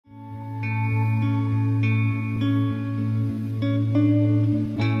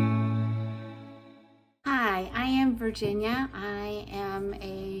Virginia. I am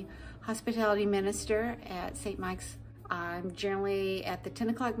a hospitality minister at St. Mike's. I'm generally at the 10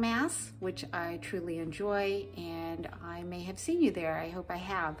 o'clock Mass, which I truly enjoy, and I may have seen you there. I hope I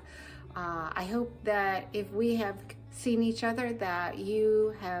have. I hope that if we have seen each other, that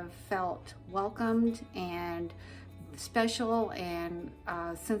you have felt welcomed and special and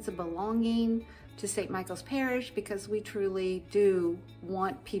a sense of belonging to St. Michael's Parish, because we truly do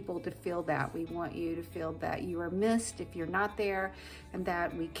want people to feel that. We want you to feel that you are missed if you're not there, and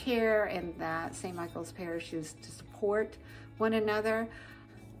that we care, and that St. Michael's Parish is to support one another.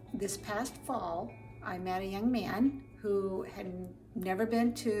 This past fall, I met a young man who had never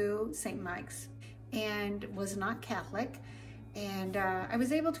been to St. Mike's and was not Catholic, and I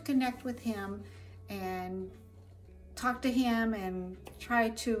was able to connect with him and talk to him and try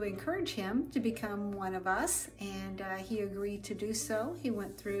to encourage him to become one of us, and he agreed to do so. He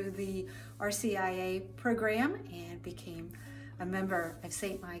went through the RCIA program and became a member of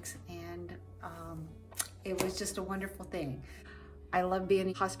St. Mike's, and it was just a wonderful thing. I love being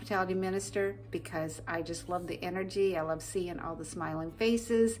a hospitality minister because I just love the energy. I love seeing all the smiling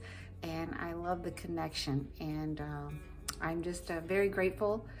faces, and I love the connection, and I'm just very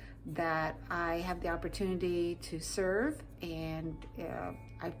grateful that I have the opportunity to serve, and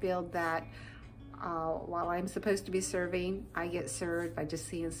I feel that while I'm supposed to be serving, I get served by just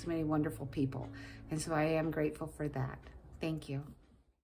seeing so many wonderful people, and so I am grateful for that. Thank you.